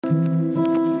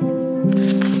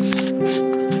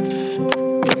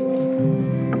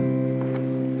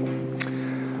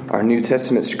Our New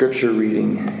Testament scripture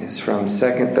reading is from 2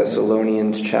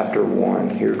 Thessalonians chapter 1.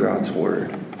 Hear God's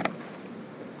word.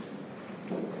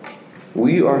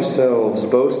 We ourselves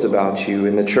boast about you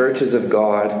in the churches of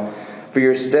God for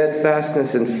your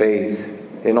steadfastness and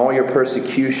faith in all your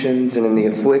persecutions and in the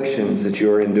afflictions that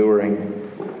you are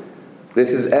enduring.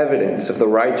 This is evidence of the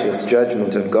righteous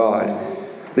judgment of God,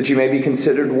 that you may be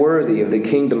considered worthy of the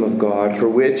kingdom of God, for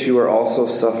which you are also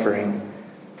suffering.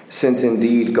 Since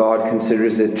indeed God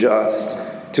considers it just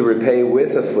to repay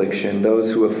with affliction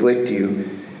those who afflict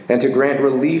you, and to grant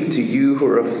relief to you who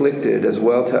are afflicted as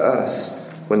well to us,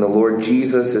 when the Lord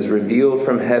Jesus is revealed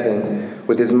from heaven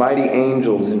with his mighty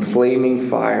angels in flaming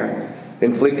fire,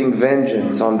 inflicting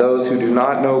vengeance on those who do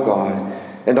not know God,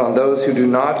 and on those who do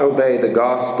not obey the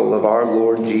gospel of our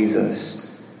Lord Jesus.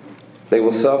 They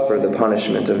will suffer the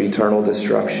punishment of eternal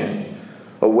destruction,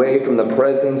 away from the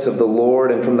presence of the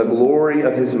Lord and from the glory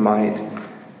of his might,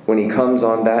 when he comes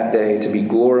on that day to be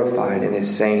glorified in his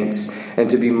saints and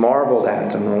to be marveled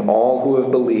at among all who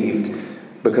have believed,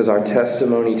 because our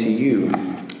testimony to you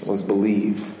was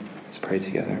believed. Let's pray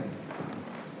together.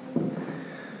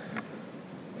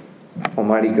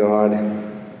 Almighty God,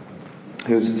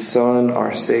 whose Son,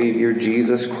 our Savior,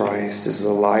 Jesus Christ, is the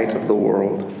light of the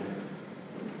world,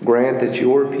 grant that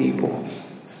your people,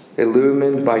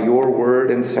 illumined by your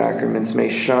word and sacraments, may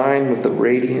shine with the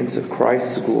radiance of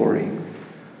Christ's glory,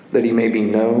 that he may be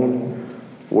known,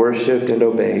 worshipped, and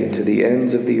obeyed to the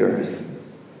ends of the earth,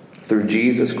 through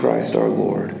Jesus Christ our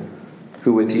Lord,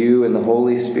 who with you and the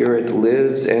Holy Spirit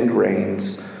lives and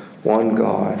reigns, one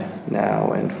God,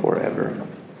 now and forever.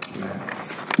 Amen.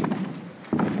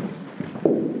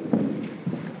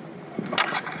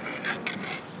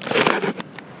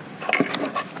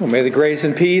 Well, may the grace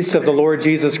and peace of the Lord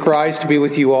Jesus Christ be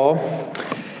with you all.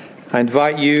 I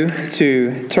invite you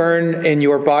to turn in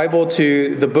your Bible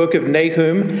to the book of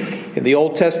Nahum in the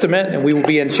Old Testament, and we will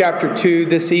be in chapter 2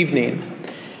 this evening.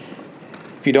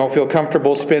 If you don't feel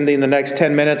comfortable spending the next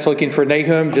 10 minutes looking for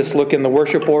Nahum, just look in the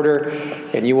worship order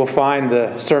and you will find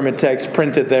the sermon text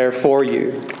printed there for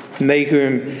you.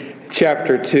 Nahum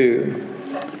chapter 2.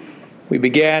 We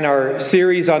began our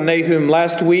series on Nahum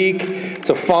last week. It's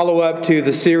a follow-up to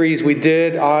the series we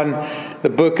did on the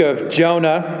book of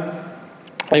Jonah.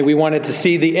 And we wanted to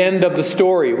see the end of the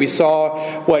story. We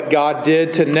saw what God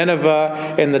did to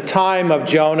Nineveh in the time of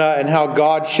Jonah and how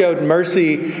God showed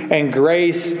mercy and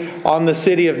grace on the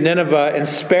city of Nineveh and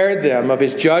spared them of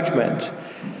his judgment.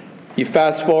 You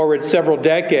fast forward several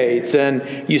decades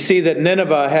and you see that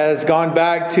Nineveh has gone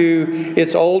back to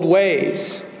its old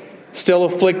ways, still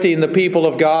afflicting the people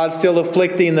of God, still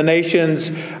afflicting the nations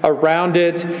around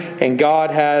it. And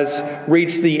God has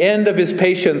reached the end of his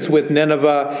patience with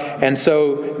Nineveh. And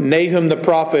so Nahum the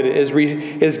prophet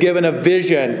is given a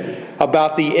vision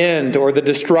about the end or the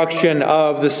destruction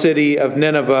of the city of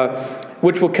Nineveh,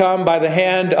 which will come by the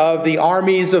hand of the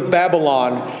armies of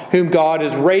Babylon, whom God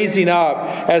is raising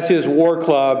up as his war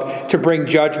club to bring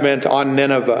judgment on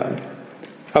Nineveh.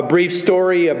 A brief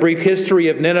story, a brief history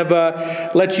of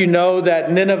Nineveh lets you know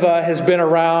that Nineveh has been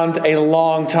around a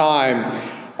long time.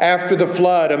 After the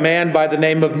flood, a man by the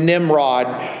name of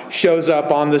Nimrod shows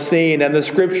up on the scene, and the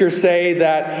scriptures say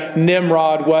that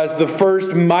Nimrod was the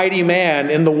first mighty man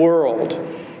in the world.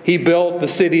 He built the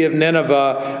city of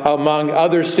Nineveh among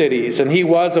other cities, and he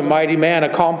was a mighty man,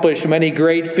 accomplished many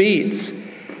great feats.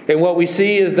 And what we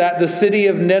see is that the city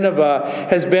of Nineveh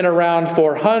has been around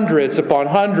for hundreds upon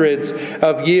hundreds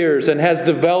of years and has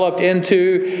developed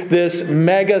into this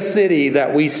mega city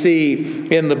that we see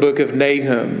in the book of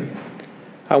Nahum.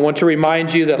 I want to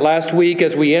remind you that last week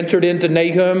as we entered into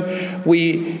Nahum,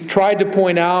 we tried to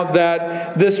point out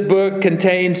that this book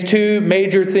contains two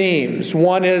major themes.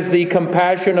 One is the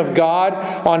compassion of God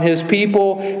on his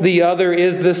people. The other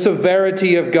is the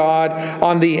severity of God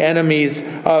on the enemies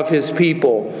of his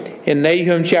people. In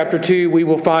Nahum chapter 2, we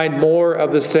will find more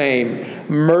of the same.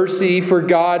 Mercy for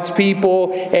God's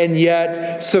people and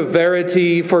yet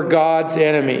severity for God's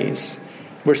enemies.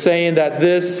 We're saying that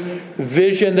this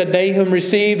vision that Nahum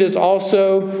received is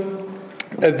also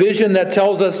a vision that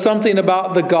tells us something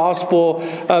about the gospel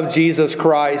of Jesus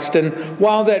Christ. And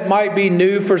while that might be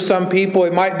new for some people,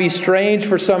 it might be strange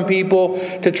for some people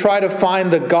to try to find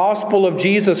the gospel of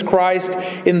Jesus Christ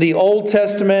in the Old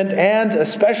Testament and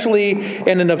especially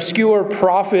in an obscure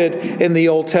prophet in the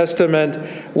Old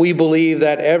Testament. We believe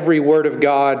that every word of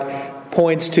God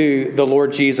points to the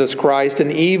Lord Jesus Christ,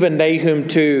 and even Nahum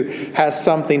 2 has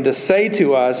something to say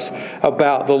to us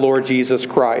about the Lord Jesus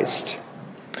Christ.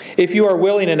 if you are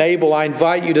willing and able, I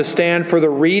invite you to stand for the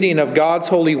reading of God's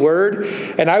holy word.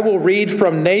 And I will read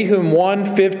from Nahum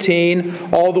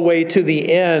 1:15 all the way to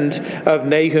the end of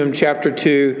Nahum chapter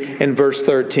 2 and verse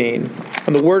 13.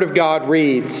 And the word of God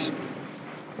reads,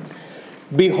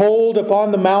 "Behold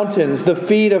upon the mountains the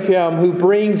feet of him who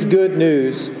brings good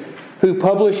news, who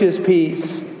publishes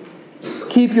peace.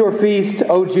 Keep your feast,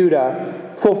 O Judah,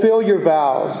 fulfill your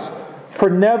vows, for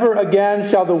never again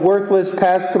shall the worthless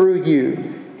pass through you.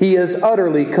 He is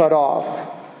utterly cut off.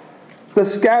 The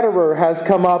scatterer has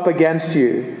come up against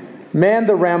you. Man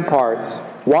the ramparts,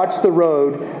 watch the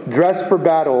road, dress for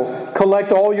battle,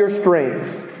 collect all your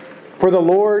strength. For the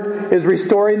Lord is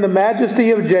restoring the majesty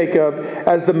of Jacob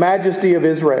as the majesty of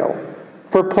Israel.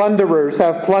 For plunderers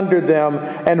have plundered them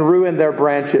and ruined their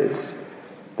branches.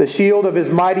 The shield of his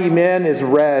mighty men is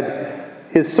red.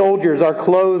 His soldiers are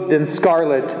clothed in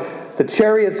scarlet. The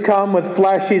chariots come with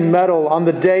flashing metal on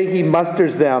the day he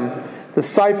musters them. The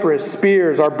cypress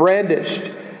spears are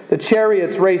brandished. The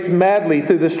chariots race madly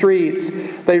through the streets.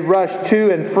 They rush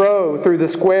to and fro through the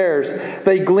squares.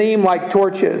 They gleam like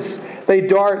torches. They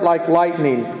dart like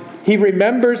lightning. He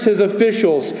remembers his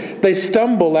officials. They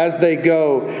stumble as they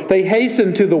go. They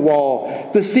hasten to the wall.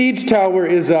 The siege tower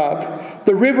is up.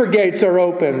 The river gates are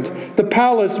opened. The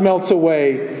palace melts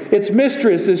away. Its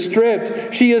mistress is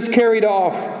stripped. She is carried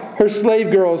off. Her slave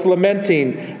girls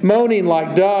lamenting, moaning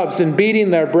like doves and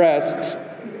beating their breasts.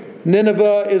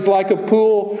 Nineveh is like a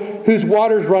pool whose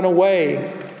waters run away.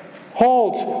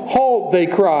 Halt, halt, they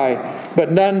cry,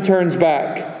 but none turns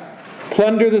back.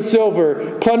 Plunder the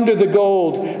silver, plunder the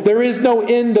gold. There is no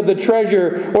end of the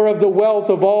treasure or of the wealth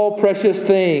of all precious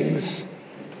things.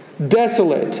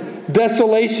 Desolate,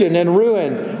 desolation and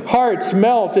ruin. Hearts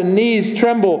melt and knees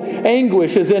tremble.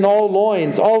 Anguish is in all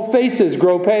loins. All faces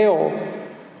grow pale.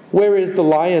 Where is the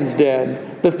lion's den,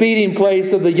 the feeding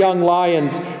place of the young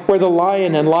lions, where the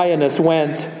lion and lioness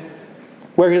went,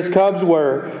 where his cubs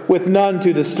were, with none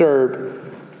to disturb?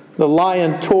 The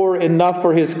lion tore enough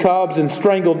for his cubs and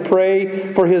strangled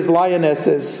prey for his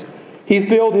lionesses. He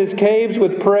filled his caves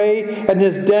with prey and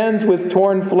his dens with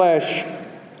torn flesh.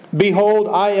 Behold,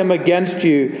 I am against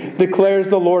you, declares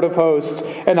the Lord of hosts,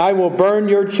 and I will burn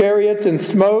your chariots in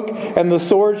smoke, and the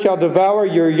sword shall devour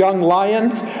your young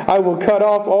lions. I will cut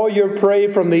off all your prey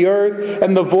from the earth,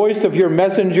 and the voice of your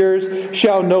messengers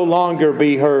shall no longer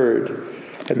be heard."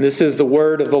 And this is the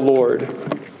word of the Lord.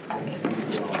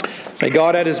 May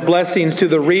God add his blessings to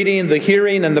the reading, the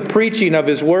hearing, and the preaching of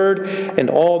his word. And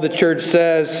all the church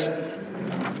says,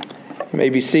 you may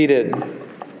be seated.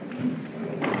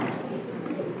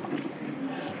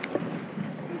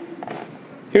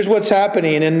 Here's what's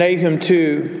happening in Nahum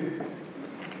 2.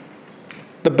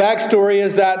 The backstory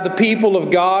is that the people of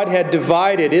God had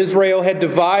divided. Israel had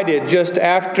divided just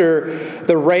after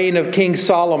the reign of King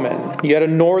Solomon. You had a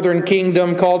northern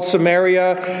kingdom called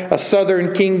Samaria, a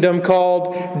southern kingdom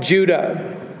called Judah.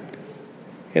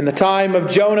 In the time of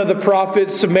Jonah the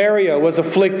prophet, Samaria was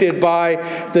afflicted by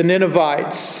the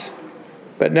Ninevites.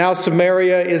 But now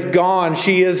Samaria is gone.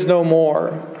 She is no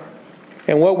more.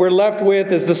 And what we're left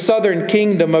with is the southern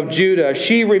kingdom of Judah.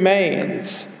 She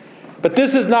remains. But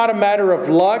this is not a matter of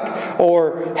luck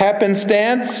or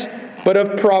happenstance, but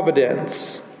of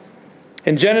providence.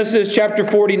 In Genesis chapter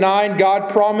 49, God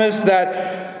promised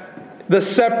that the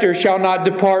scepter shall not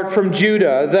depart from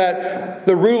Judah, that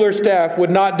the ruler staff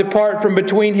would not depart from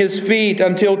between his feet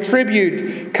until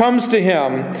tribute comes to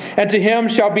him, and to him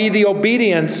shall be the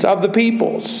obedience of the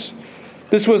peoples.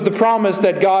 This was the promise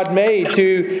that God made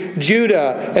to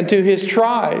Judah and to his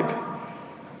tribe.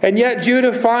 And yet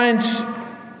Judah finds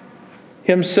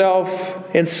himself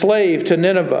enslaved to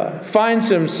Nineveh, finds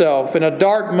himself in a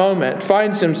dark moment,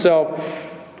 finds himself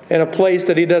in a place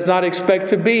that he does not expect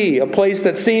to be, a place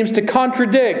that seems to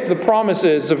contradict the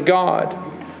promises of God.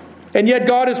 And yet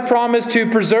God has promised to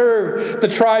preserve the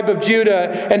tribe of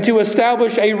Judah and to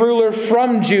establish a ruler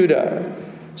from Judah.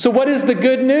 So what is the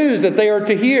good news that they are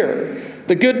to hear?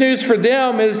 The good news for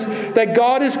them is that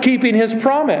God is keeping his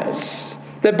promise.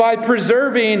 That by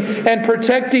preserving and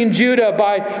protecting Judah,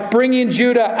 by bringing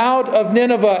Judah out of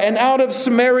Nineveh and out of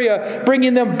Samaria,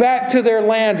 bringing them back to their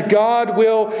land, God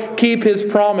will keep his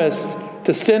promise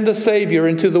to send a Savior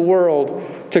into the world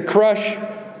to crush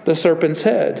the serpent's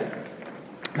head.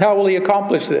 How will he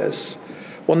accomplish this?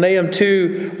 Well, Nahum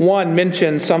 2:1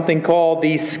 mentions something called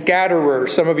the scatterer.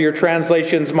 Some of your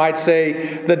translations might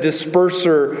say the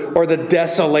disperser or the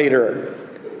desolator.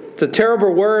 It's a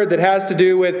terrible word that has to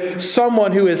do with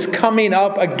someone who is coming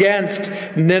up against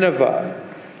Nineveh.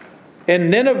 And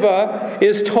Nineveh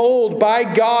is told by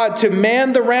God to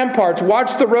man the ramparts,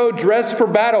 watch the road, dress for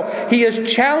battle. He is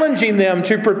challenging them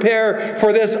to prepare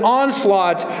for this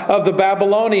onslaught of the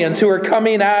Babylonians who are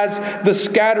coming as the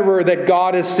scatterer that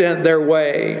God has sent their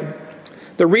way.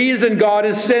 The reason God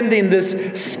is sending this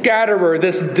scatterer,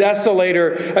 this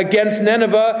desolator against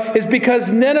Nineveh is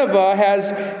because Nineveh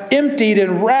has emptied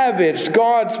and ravaged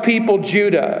God's people,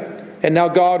 Judah. And now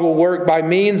God will work by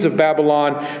means of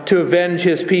Babylon to avenge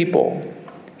his people.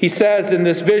 He says in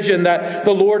this vision that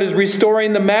the Lord is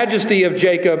restoring the majesty of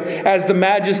Jacob as the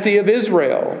majesty of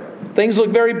Israel. Things look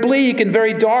very bleak and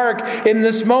very dark in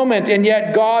this moment, and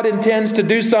yet God intends to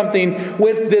do something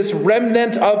with this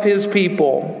remnant of his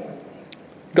people.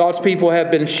 God's people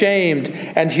have been shamed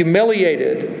and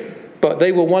humiliated, but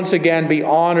they will once again be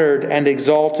honored and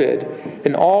exalted.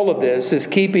 And all of this is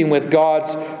keeping with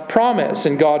God's promise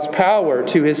and God's power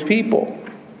to his people.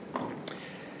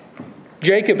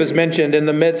 Jacob is mentioned in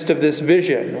the midst of this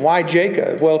vision. Why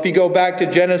Jacob? Well, if you go back to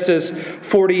Genesis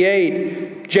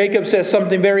 48, Jacob says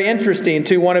something very interesting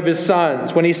to one of his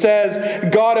sons. When he says,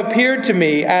 God appeared to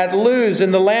me at Luz in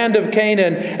the land of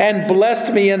Canaan and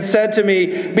blessed me and said to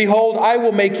me, behold, I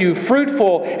will make you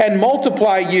fruitful and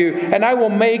multiply you, and I will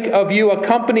make of you a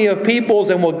company of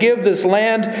peoples and will give this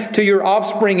land to your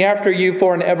offspring after you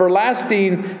for an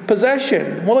everlasting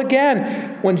possession. Well,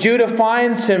 again, when Judah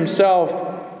finds himself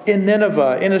in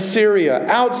Nineveh, in Assyria,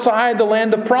 outside the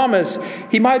land of promise,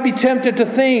 he might be tempted to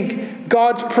think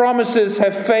God's promises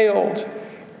have failed.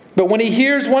 But when he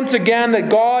hears once again that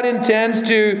God intends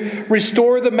to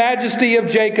restore the majesty of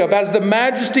Jacob as the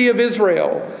majesty of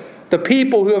Israel, the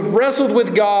people who have wrestled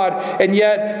with God and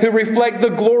yet who reflect the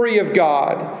glory of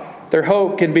God, their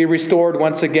hope can be restored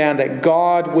once again that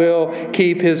God will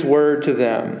keep his word to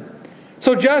them.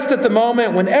 So just at the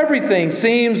moment when everything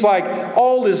seems like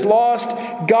all is lost,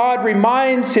 God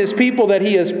reminds his people that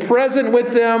he is present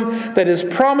with them, that his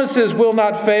promises will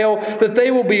not fail, that they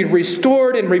will be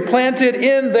restored and replanted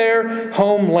in their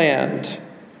homeland.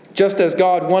 Just as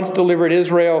God once delivered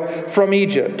Israel from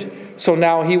Egypt, so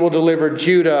now he will deliver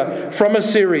Judah from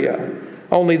Assyria.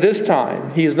 Only this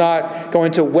time, he is not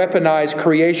going to weaponize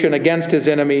creation against his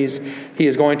enemies. He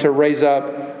is going to raise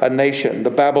up a nation, the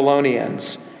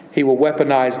Babylonians. He will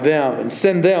weaponize them and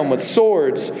send them with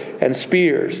swords and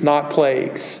spears, not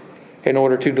plagues, in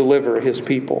order to deliver his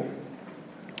people.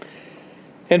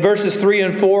 In verses 3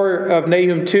 and 4 of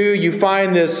Nahum 2, you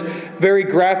find this very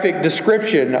graphic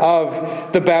description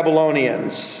of the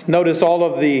Babylonians. Notice all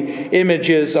of the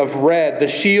images of red. The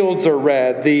shields are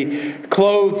red. The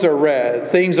clothes are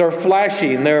red. Things are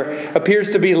flashing. There appears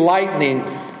to be lightning.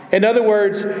 In other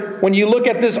words, when you look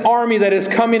at this army that is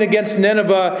coming against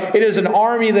Nineveh, it is an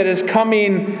army that is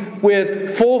coming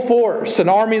with full force, an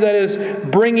army that is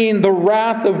bringing the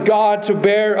wrath of God to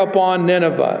bear upon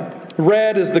Nineveh.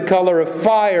 Red is the color of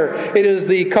fire. It is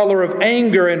the color of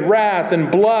anger and wrath and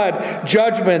blood,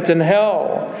 judgment and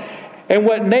hell. And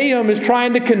what Nahum is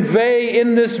trying to convey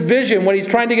in this vision, what he's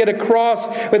trying to get across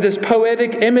with this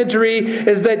poetic imagery,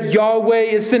 is that Yahweh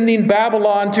is sending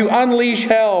Babylon to unleash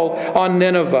hell on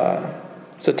Nineveh.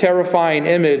 It's a terrifying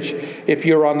image if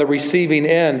you're on the receiving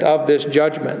end of this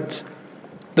judgment.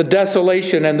 The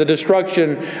desolation and the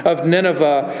destruction of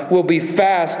Nineveh will be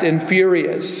fast and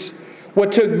furious.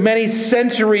 What took many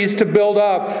centuries to build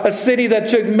up, a city that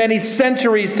took many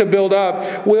centuries to build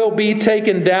up, will be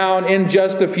taken down in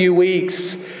just a few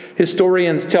weeks.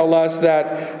 Historians tell us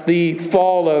that the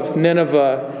fall of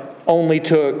Nineveh only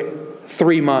took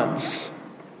 3 months.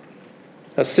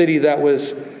 A city that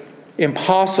was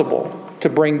impossible to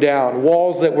bring down,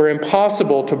 walls that were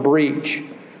impossible to breach,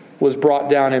 was brought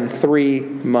down in 3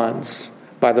 months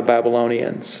by the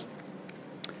Babylonians.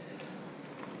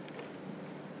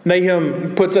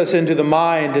 Nahum puts us into the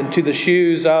mind, into the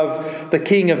shoes of the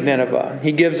king of Nineveh.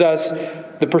 He gives us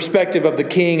the perspective of the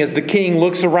king as the king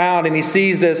looks around and he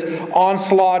sees this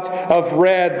onslaught of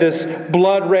red, this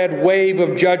blood-red wave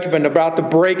of judgment about to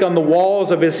break on the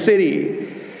walls of his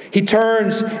city. He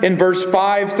turns in verse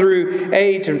 5 through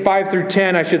 8 and 5 through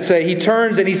 10, I should say. He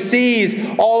turns and he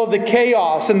sees all of the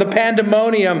chaos and the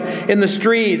pandemonium in the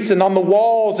streets and on the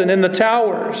walls and in the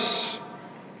towers.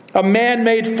 A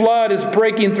man-made flood is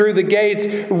breaking through the gates.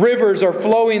 Rivers are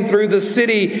flowing through the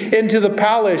city into the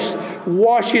palace,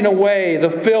 washing away the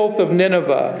filth of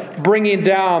Nineveh, bringing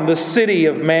down the city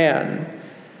of man.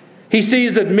 He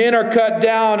sees that men are cut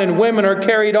down and women are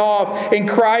carried off, and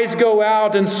cries go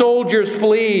out and soldiers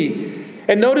flee.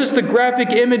 And notice the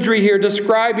graphic imagery here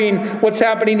describing what's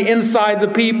happening inside the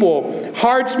people.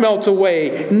 Hearts melt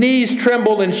away, knees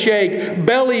tremble and shake,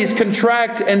 bellies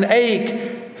contract and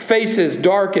ache, faces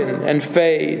darken and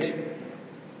fade.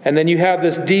 And then you have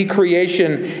this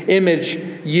decreation image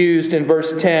used in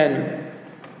verse 10.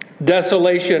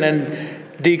 Desolation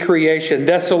and decreation,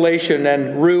 desolation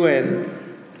and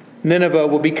ruin. Nineveh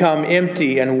will become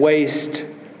empty and waste,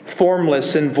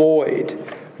 formless and void.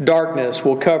 Darkness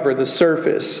will cover the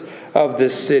surface of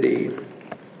this city.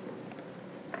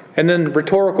 And then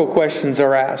rhetorical questions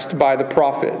are asked by the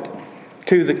prophet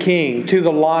to the king, to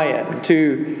the lion,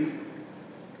 to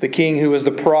the king who is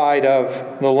the pride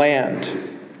of the land.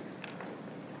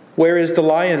 Where is the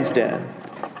lion's den?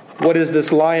 What is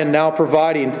this lion now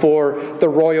providing for the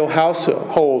royal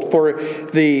household, for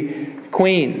the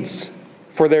queens,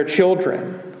 for their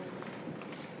children?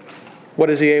 What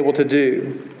is he able to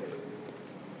do?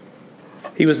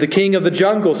 He was the king of the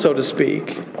jungle, so to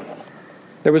speak.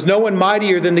 There was no one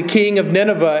mightier than the king of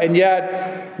Nineveh, and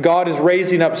yet God is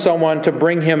raising up someone to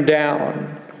bring him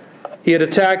down. He had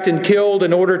attacked and killed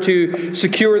in order to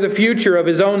secure the future of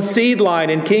his own seed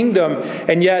line and kingdom,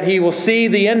 and yet he will see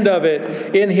the end of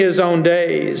it in his own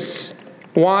days.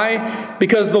 Why?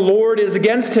 Because the Lord is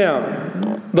against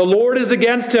him. The Lord is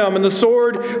against him, and the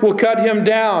sword will cut him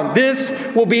down. This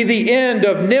will be the end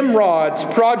of Nimrod's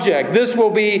project. This will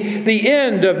be the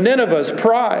end of Nineveh's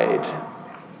pride.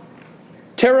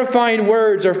 Terrifying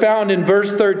words are found in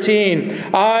verse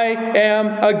 13. I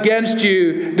am against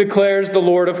you, declares the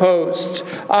Lord of hosts.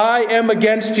 I am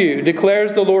against you,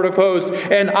 declares the Lord of hosts,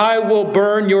 and I will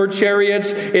burn your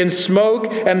chariots in smoke,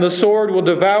 and the sword will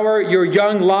devour your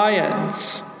young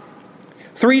lions.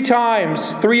 Three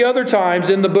other times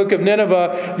in the book of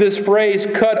Nineveh, this phrase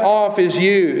cut off is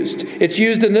used. It's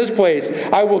used in this place.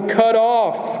 I will cut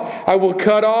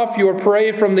off your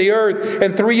prey from the earth.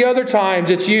 And three other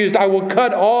times it's used, I will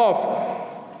cut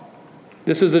off.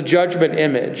 This is a judgment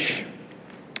image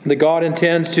that God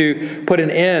intends to put an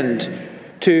end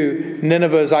to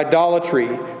Nineveh's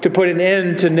idolatry, to put an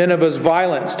end to Nineveh's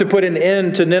violence, to put an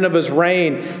end to Nineveh's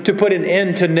reign, to put an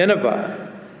end to Nineveh.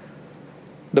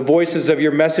 The voices of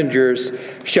your messengers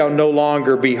shall no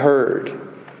longer be heard.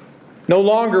 No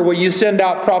longer will you send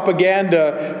out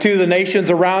propaganda to the nations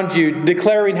around you,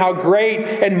 declaring how great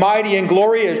and mighty and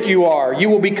glorious you are. You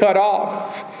will be cut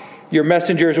off. Your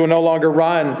messengers will no longer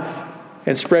run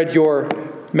and spread your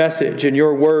message and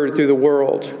your word through the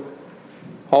world.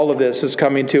 All of this is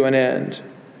coming to an end.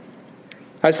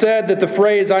 I said that the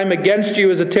phrase, I'm against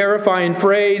you, is a terrifying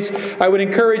phrase. I would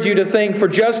encourage you to think for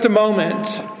just a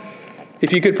moment,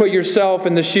 if you could put yourself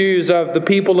in the shoes of the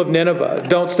people of Nineveh.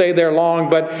 Don't stay there long,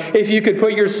 but if you could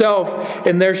put yourself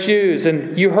in their shoes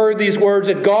and you heard these words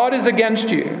that God is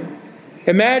against you.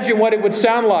 Imagine what it would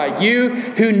sound like. You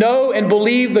who know and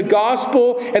believe the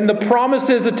gospel and the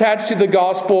promises attached to the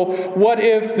gospel, what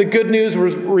if the good news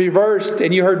was reversed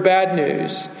and you heard bad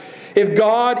news? If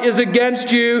God is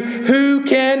against you, who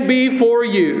can be for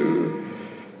you?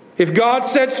 If God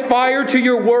sets fire to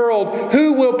your world,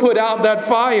 who will put out that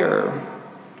fire?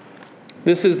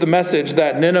 This is the message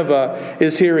that Nineveh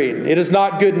is hearing. It is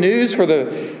not good news for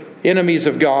the enemies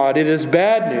of God. It is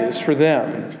bad news for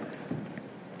them.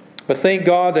 But thank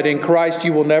God that in Christ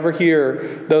you will never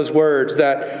hear those words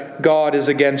that God is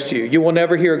against you. You will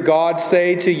never hear God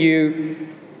say to you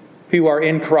who are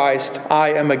in Christ,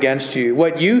 I am against you.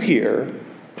 What you hear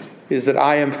is that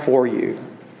I am for you.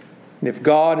 And if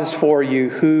God is for you,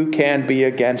 who can be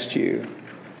against you?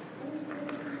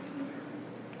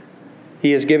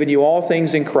 He has given you all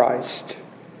things in Christ.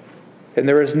 And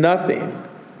there is nothing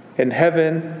in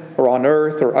heaven or on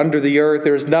earth or under the earth.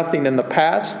 There is nothing in the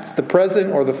past, the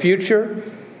present, or the future.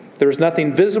 There is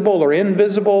nothing visible or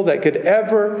invisible that could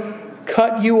ever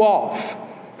cut you off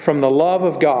from the love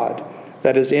of God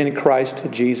that is in Christ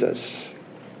Jesus.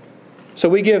 So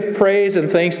we give praise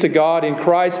and thanks to God in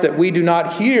Christ that we do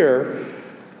not hear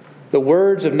the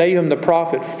words of Nahum the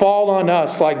prophet fall on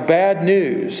us like bad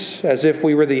news, as if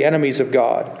we were the enemies of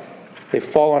God. They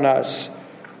fall on us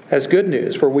as good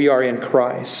news, for we are in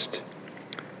Christ.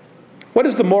 What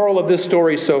is the moral of this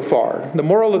story so far? The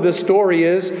moral of this story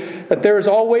is that there is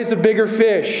always a bigger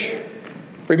fish.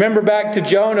 Remember back to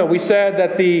Jonah, we said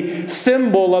that the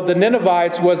symbol of the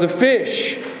Ninevites was a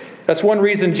fish. That's one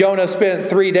reason Jonah spent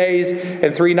 3 days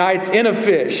and 3 nights in a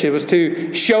fish. It was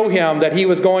to show him that he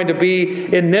was going to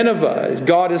be in Nineveh.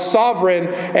 God is sovereign,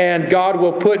 and God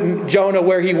will put Jonah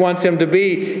where he wants him to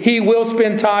be. He will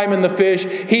spend time in the fish.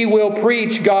 He will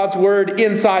preach God's word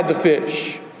inside the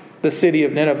fish, the city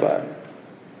of Nineveh.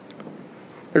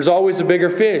 There's always a bigger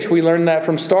fish. We learned that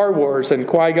from Star Wars and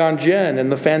Qui-Gon Jinn and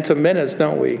the Phantom Menace,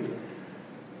 don't we?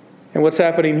 And what's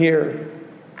happening here?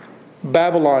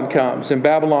 Babylon comes, and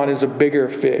Babylon is a bigger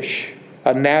fish,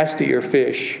 a nastier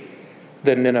fish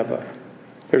than Nineveh.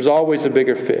 There's always a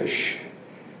bigger fish.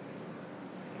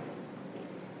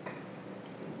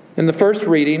 In the first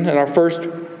reading, in our first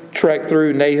trek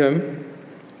through Nahum,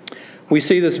 we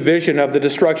see this vision of the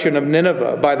destruction of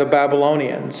Nineveh by the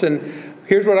Babylonians. And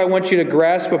here's what I want you to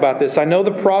grasp about this. I know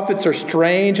the prophets are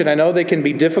strange, and I know they can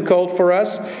be difficult for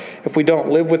us if we don't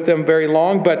live with them very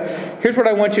long. But here's what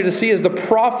I want you to see is the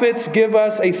prophets give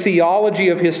us a theology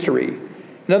of history.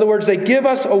 In other words, they give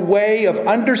us a way of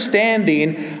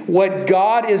understanding what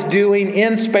God is doing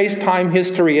in space-time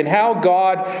history and how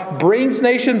God brings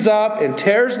nations up and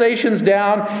tears nations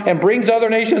down and brings other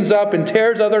nations up and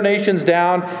tears other nations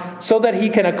down so that He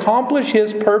can accomplish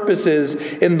His purposes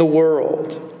in the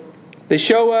world. They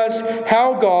show us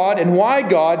how God and why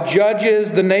God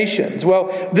judges the nations.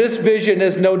 Well, this vision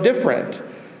is no different.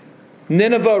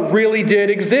 Nineveh really did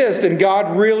exist, and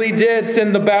God really did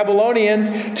send the Babylonians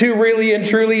to really and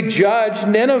truly judge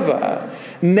Nineveh.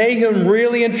 Nahum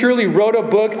really and truly wrote a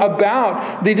book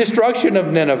about the destruction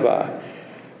of Nineveh.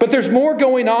 But there's more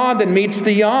going on than meets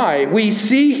the eye. We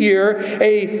see here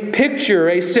a picture,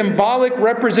 a symbolic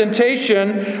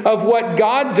representation of what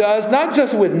God does, not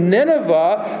just with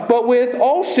Nineveh, but with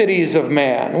all cities of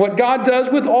man. What God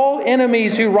does with all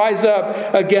enemies who rise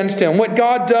up against Him. What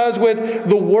God does with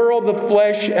the world, the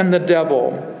flesh, and the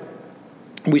devil.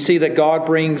 We see that God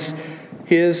brings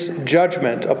His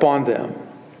judgment upon them.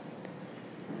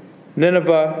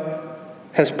 Nineveh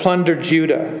has plundered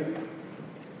Judah.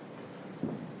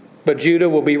 But Judah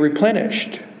will be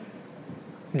replenished.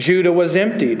 Judah was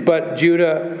emptied, but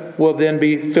Judah will then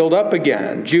be filled up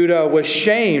again. Judah was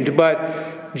shamed,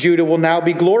 but Judah will now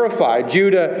be glorified.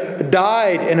 Judah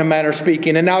died, in a manner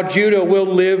speaking, and now Judah will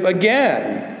live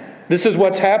again. This is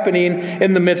what's happening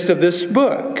in the midst of this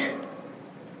book.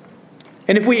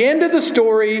 And if we ended the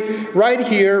story right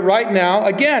here, right now,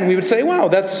 again, we would say, wow,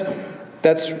 that's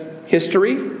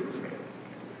history.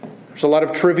 There's a lot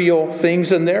of trivial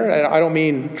things in there. I don't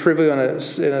mean trivial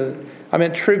I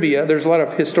meant trivia. There's a lot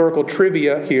of historical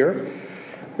trivia here.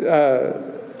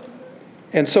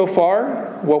 And so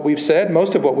far, what we've said,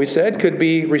 most of what we said, could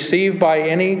be received by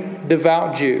any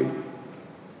devout Jew.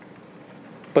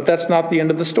 But that's not the end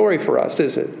of the story for us,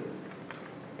 is it?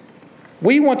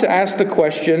 We want to ask the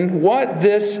question, what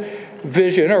does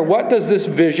this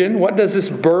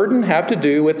burden have to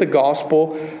do with the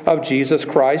gospel of Jesus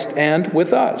Christ and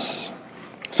with us?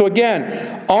 So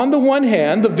again, on the one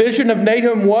hand, the vision of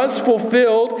Nahum was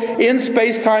fulfilled in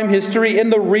space-time history in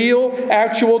the real,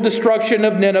 actual destruction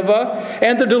of Nineveh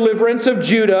and the deliverance of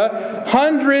Judah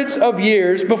hundreds of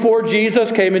years before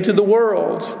Jesus came into the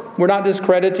world. We're not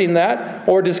discrediting that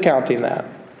or discounting that.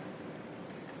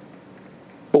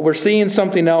 But we're seeing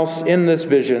something else in this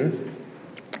vision.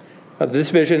 This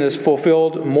vision is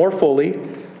fulfilled more fully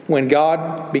when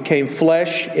God became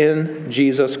flesh in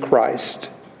Jesus Christ.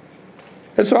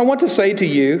 And so I want to say to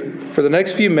you, for the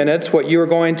next few minutes, what you are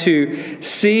going to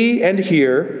see and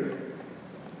hear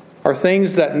are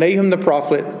things that Nahum the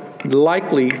prophet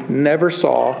likely never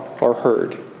saw or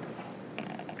heard.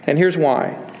 And here's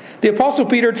why. The Apostle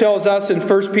Peter tells us in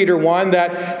 1 Peter 1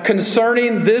 that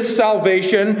concerning this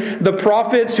salvation, the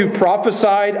prophets who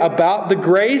prophesied about the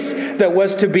grace that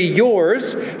was to be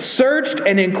yours searched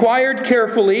and inquired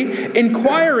carefully,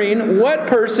 inquiring what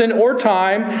person or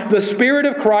time the Spirit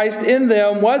of Christ in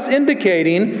them was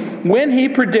indicating when He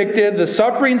predicted the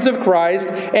sufferings of Christ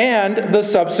and the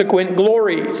subsequent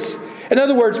glories. In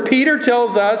other words, Peter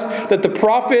tells us that the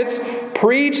prophets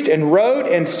preached and wrote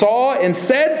and saw and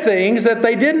said things that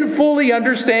they didn't fully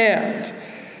understand.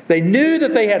 They knew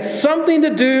that they had something to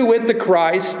do with the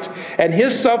Christ and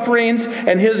His sufferings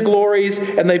and His glories,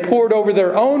 and they poured over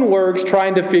their own works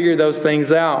trying to figure those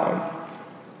things out.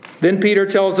 Then Peter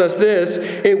tells us this,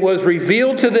 it was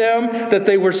revealed to them that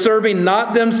they were serving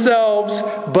not themselves,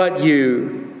 but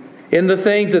you, in the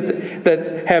things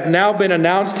that have now been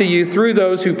announced to you through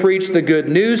those who preach the good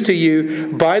news to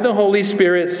you by the Holy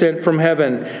Spirit sent from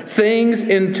heaven, things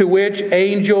into which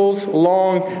angels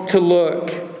long to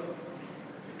look.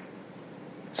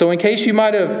 So in case you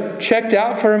might have checked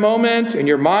out for a moment and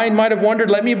your mind might have wondered,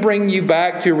 let me bring you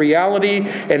back to reality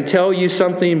and tell you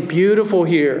something beautiful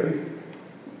here.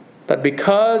 That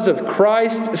because of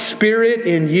Christ's Spirit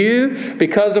in you,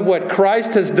 because of what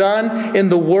Christ has done in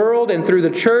the world and through the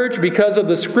church, because of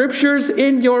the Scriptures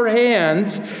in your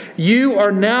hands, you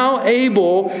are now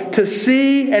able to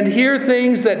see and hear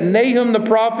things that Nahum the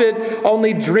prophet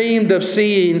only dreamed of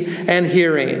seeing and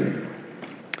hearing.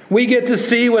 We get to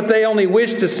see what they only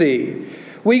wish to see.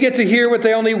 We get to hear what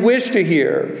they only wish to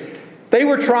hear. They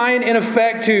were trying, in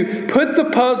effect, to put the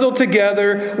puzzle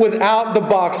together without the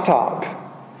box top.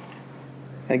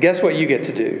 And guess what you get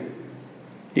to do?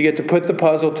 You get to put the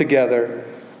puzzle together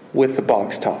with the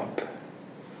box top.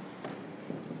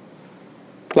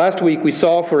 Last week we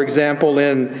saw, for example,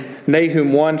 in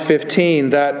Nahum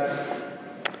 1:15 that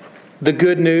the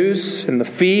good news and the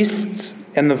feasts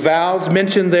and the vows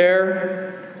mentioned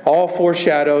there all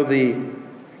foreshadow the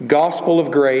gospel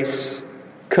of grace,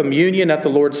 communion at the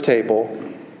Lord's table,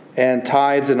 and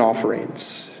tithes and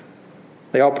offerings.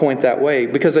 They all point that way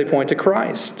because they point to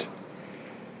Christ.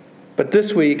 But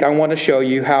this week I want to show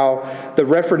you how the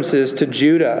references to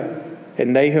Judah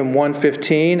in Nahum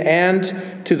 1:15 and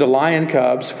to the lion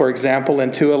cubs, for example,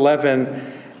 in 2:11,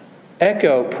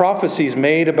 echo prophecies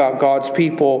made about God's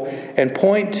people and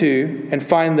point to and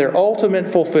find their ultimate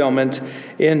fulfillment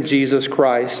in Jesus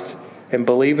Christ. And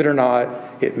believe it or not,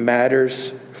 it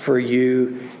matters for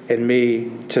you and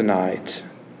me tonight.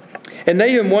 In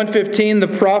Nahum 1:15, the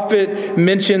prophet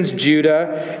mentions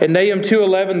Judah. In Nahum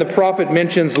 2:11, the prophet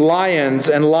mentions lions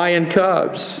and lion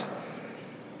cubs.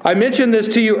 I mentioned this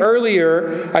to you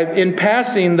earlier in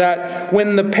passing that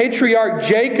when the patriarch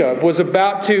Jacob was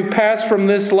about to pass from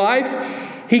this life,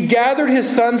 he gathered his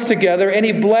sons together and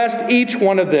he blessed each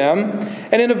one of them.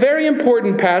 And in a very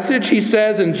important passage, he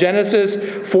says in Genesis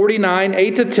 49,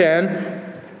 8-10,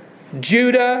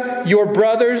 Judah, your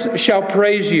brothers shall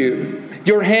praise you.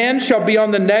 Your hand shall be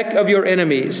on the neck of your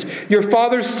enemies. Your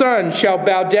father's son shall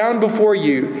bow down before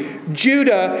you.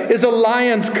 Judah is a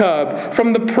lion's cub.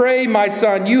 From the prey, my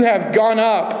son, you have gone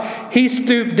up. He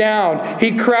stooped down.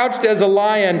 He crouched as a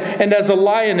lion and as a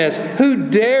lioness. Who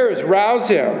dares rouse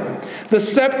him? The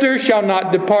scepter shall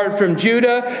not depart from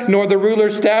Judah, nor the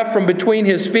ruler's staff from between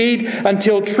his feet,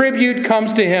 until tribute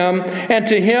comes to him, and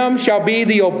to him shall be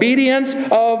the obedience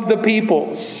of the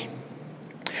peoples.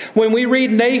 When we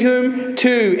read Nahum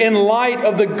 2 in light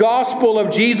of the gospel of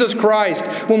Jesus Christ,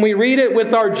 when we read it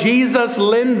with our Jesus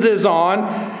lenses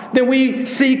on, then we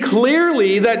see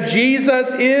clearly that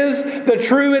Jesus is the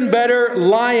true and better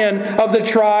lion of the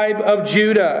tribe of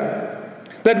Judah.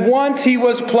 That once he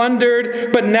was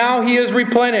plundered, but now he is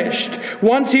replenished.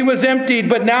 Once he was emptied,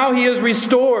 but now he is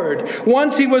restored.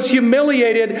 Once he was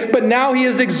humiliated, but now he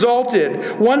is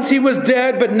exalted. Once he was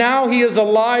dead, but now he is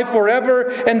alive forever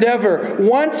and ever.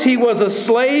 Once he was a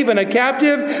slave and a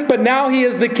captive, but now he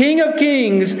is the King of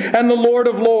kings and the Lord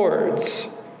of lords.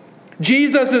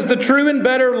 Jesus is the true and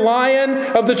better lion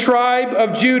of the tribe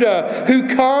of Judah,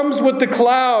 who comes with the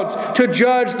clouds to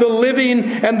judge the living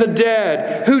and the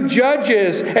dead, who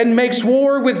judges and makes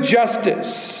war with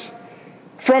justice.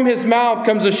 From his mouth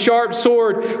comes a sharp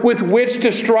sword with which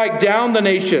to strike down the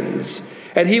nations,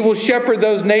 and he will shepherd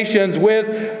those nations with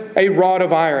a rod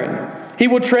of iron. He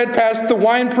will tread past the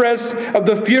winepress of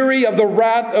the fury of the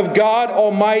wrath of God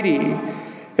Almighty.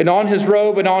 And on his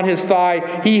robe and on his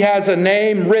thigh, he has a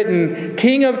name written,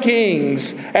 King of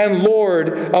Kings and Lord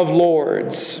of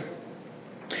Lords.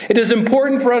 It is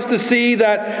important for us to see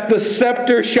that the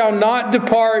scepter shall not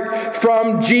depart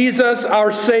from Jesus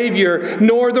our Savior,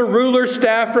 nor the ruler's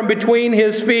staff from between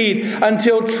his feet,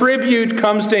 until tribute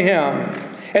comes to him.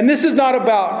 And this is not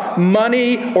about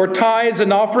money or tithes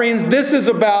and offerings. This is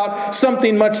about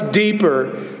something much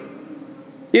deeper.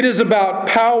 It is about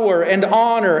power and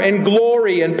honor and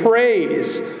glory and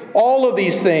praise. All of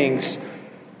these things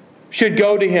should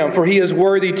go to him, for he is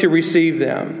worthy to receive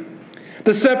them.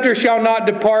 The scepter shall not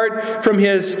depart from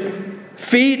his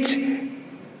feet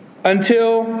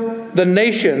until the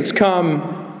nations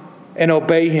come and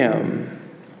obey him.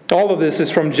 All of this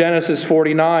is from Genesis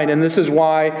 49, and this is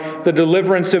why the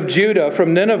deliverance of Judah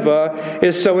from Nineveh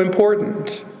is so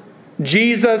important.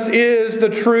 Jesus is the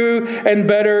true and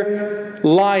better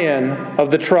lion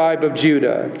of the tribe of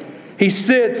Judah. He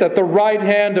sits at the right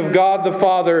hand of God the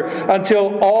Father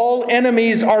until all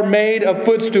enemies are made a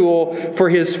footstool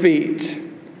for his feet.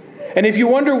 And if you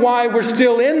wonder why we're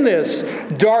still in this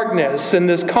darkness and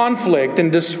this conflict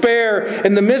and despair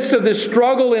in the midst of this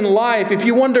struggle in life, if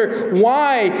you wonder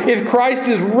why, if Christ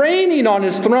is reigning on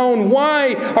his throne,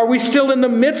 why are we still in the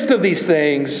midst of these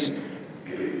things?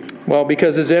 Well,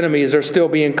 because his enemies are still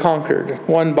being conquered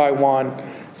one by one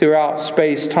throughout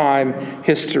space-time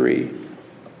history.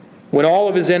 When all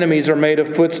of his enemies are made a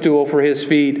footstool for his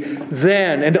feet,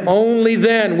 then and only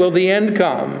then will the end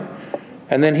come.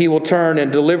 And then he will turn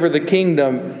and deliver the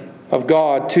kingdom of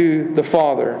God to the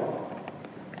Father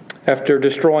after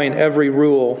destroying every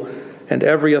rule and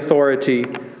every authority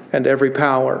and every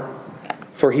power.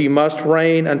 For he must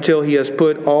reign until he has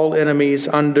put all enemies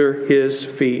under his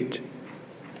feet.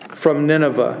 From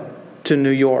Nineveh to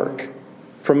New York,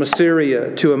 from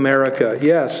Assyria to America.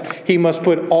 Yes, he must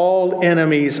put all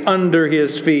enemies under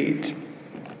his feet.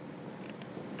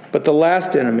 But the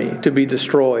last enemy to be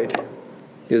destroyed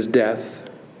is death.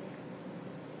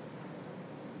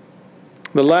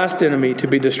 The last enemy to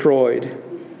be destroyed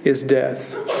is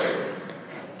death.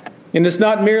 And it's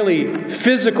not merely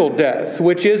physical death,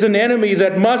 which is an enemy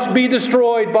that must be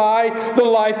destroyed by the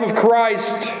life of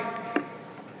Christ.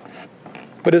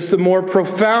 But it's the more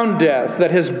profound death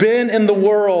that has been in the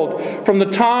world from the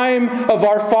time of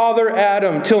our father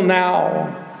Adam till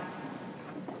now.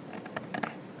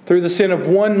 Through the sin of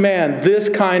one man, this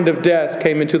kind of death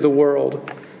came into the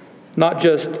world. Not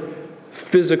just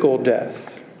physical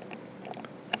death,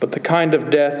 but the kind of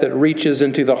death that reaches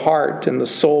into the heart and the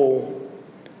soul.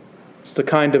 It's the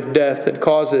kind of death that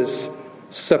causes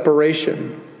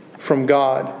separation from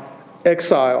God,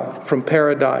 exile from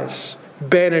paradise,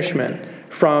 banishment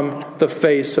from the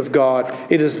face of God.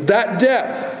 It is that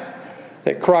death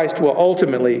that Christ will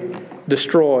ultimately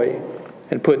destroy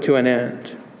and put to an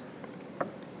end.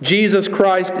 Jesus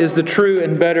Christ is the true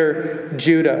and better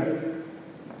Judah,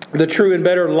 the true and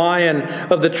better Lion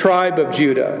of the tribe of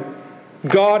Judah.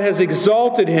 God has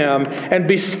exalted him and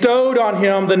bestowed on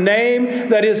him the name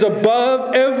that is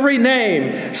above every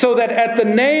name, so that at the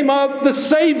name of the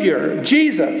Savior,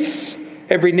 Jesus,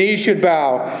 every knee should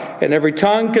bow and every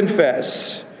tongue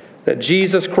confess that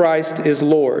Jesus Christ is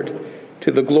Lord,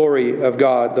 to the glory of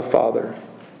God the Father.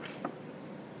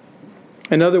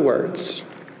 In other words,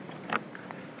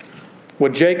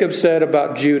 what Jacob said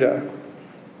about Judah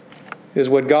is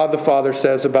what God the Father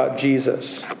says about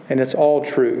Jesus, and it's all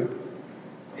true.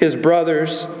 His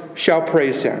brothers shall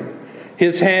praise him.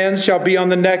 His hands shall be on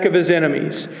the neck of his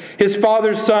enemies. His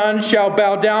father's son shall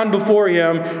bow down before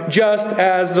him, just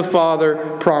as the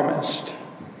Father promised.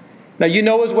 Now, you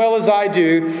know as well as I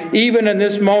do, even in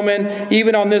this moment,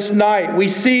 even on this night, we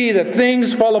see that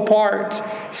things fall apart.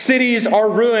 Cities are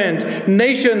ruined.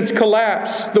 Nations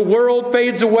collapse. The world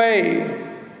fades away.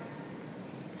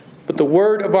 But the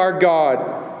word of our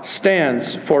God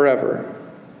stands forever.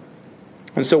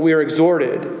 And so we are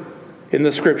exhorted in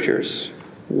the Scriptures,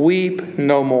 weep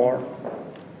no more.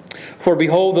 For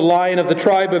behold, the Lion of the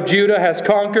tribe of Judah has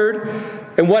conquered.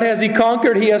 And what has he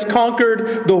conquered? He has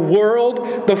conquered the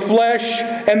world, the flesh,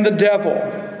 and the devil.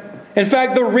 In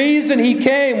fact, the reason he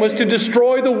came was to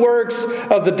destroy the works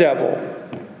of the devil.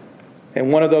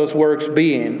 And one of those works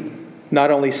being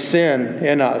not only sin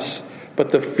in us, but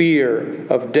the fear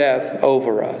of death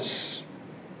over us.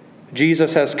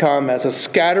 Jesus has come as a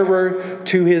scatterer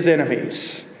to his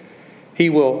enemies. He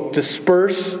will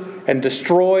disperse and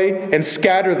destroy and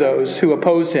scatter those who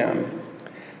oppose him.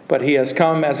 But he has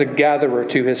come as a gatherer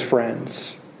to his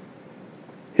friends.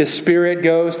 His Spirit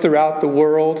goes throughout the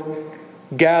world,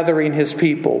 gathering his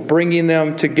people, bringing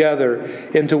them together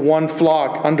into one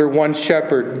flock under one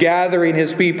shepherd, gathering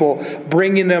his people,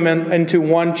 bringing them into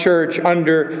one church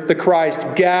under the Christ,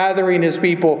 gathering his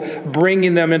people,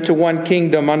 bringing them into one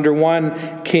kingdom under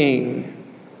one king.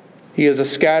 He is a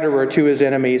scatterer to his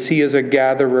enemies. He is a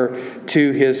gatherer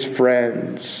to his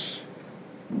friends.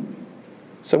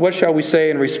 So what shall we say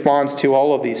in response to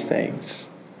all of these things?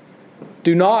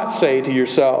 Do not say to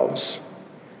yourselves,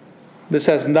 this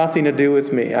has nothing to do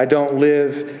with me. I don't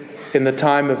live in the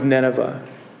time of Nineveh.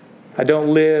 I don't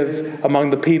live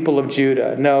among the people of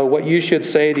Judah. No, what you should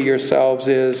say to yourselves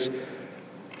is,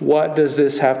 what does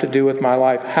this have to do with my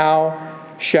life? How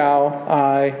shall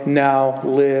I now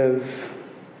live?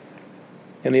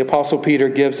 And the Apostle Peter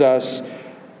gives us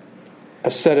a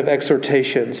set of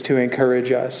exhortations to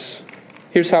encourage us.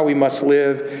 Here's how we must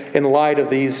live in light of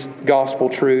these gospel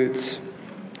truths.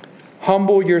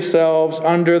 Humble yourselves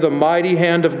under the mighty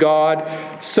hand of God,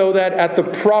 so that at the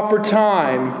proper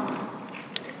time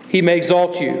he may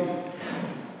exalt you.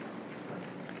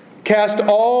 Cast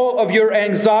all of your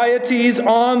anxieties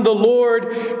on the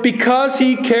Lord, because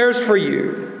he cares for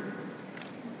you.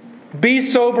 Be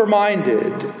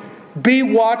sober-minded. Be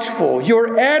watchful.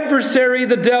 Your adversary,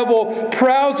 the devil,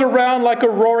 prowls around like a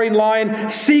roaring lion,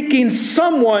 seeking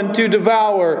someone to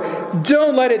devour.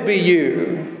 Don't let it be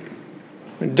you.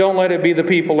 Don't let it be the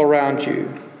people around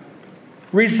you.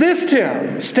 Resist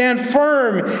him. Stand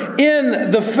firm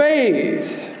in the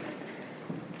faith.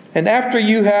 And after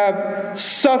you have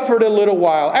suffered a little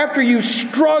while, after you've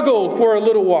struggled for a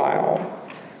little while,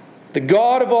 the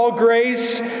God of all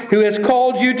grace, who has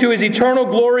called you to his eternal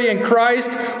glory in Christ,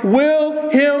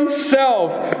 will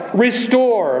himself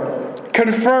restore,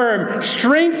 confirm,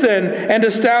 strengthen, and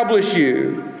establish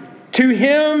you. To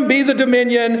him be the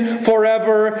dominion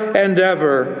forever and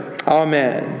ever.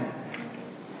 Amen.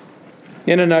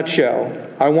 In a nutshell,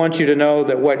 I want you to know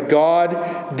that what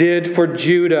God did for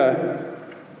Judah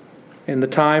in the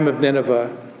time of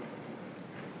Nineveh,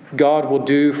 God will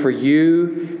do for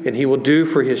you, and he will do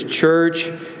for his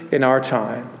church in our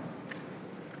time.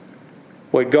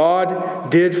 What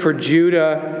God did for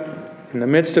Judah In the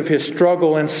midst of his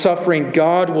struggle and suffering,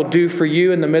 God will do for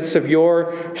you in the midst of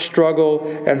your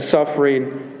struggle and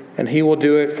suffering, and he will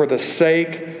do it for the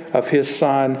sake of his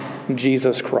Son,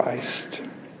 Jesus Christ.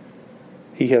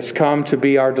 He has come to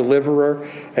be our deliverer,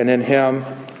 and in him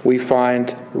we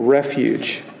find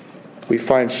refuge, we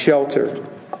find shelter,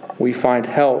 we find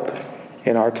help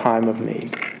in our time of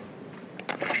need.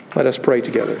 Let us pray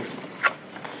together.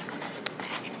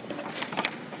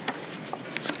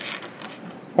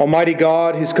 Almighty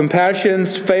God, whose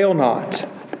compassions fail not,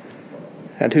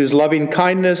 and whose loving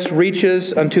kindness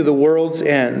reaches unto the world's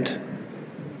end,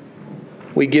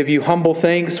 we give you humble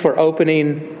thanks for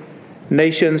opening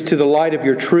nations to the light of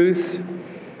your truth,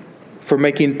 for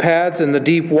making paths in the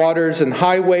deep waters and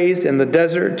highways in the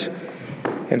desert,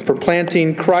 and for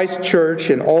planting Christ's church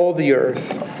in all the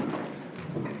earth.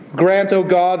 Grant, O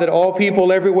God, that all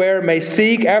people everywhere may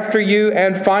seek after you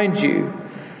and find you.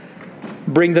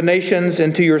 Bring the nations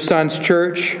into your Son's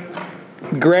church.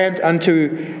 Grant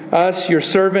unto us, your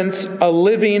servants, a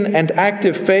living and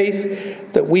active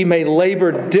faith, that we may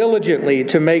labor diligently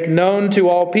to make known to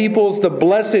all peoples the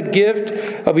blessed gift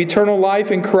of eternal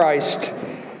life in Christ,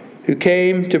 who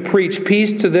came to preach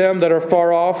peace to them that are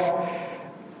far off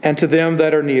and to them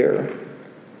that are near.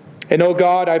 And, O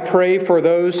God, I pray for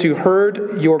those who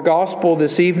heard your gospel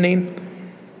this evening,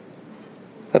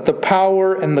 that the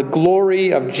power and the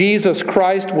glory of Jesus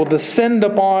Christ will descend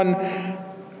upon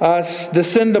us,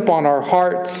 descend upon our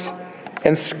hearts,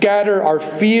 and scatter our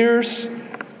fears,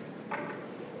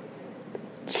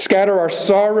 scatter our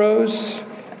sorrows,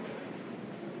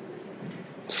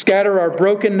 scatter our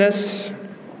brokenness,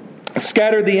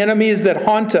 scatter the enemies that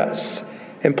haunt us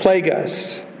and plague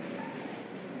us,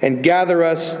 and gather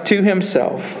us to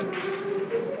himself.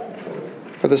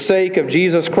 For the sake of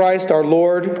Jesus Christ our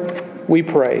Lord, we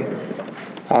pray.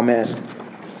 Amen.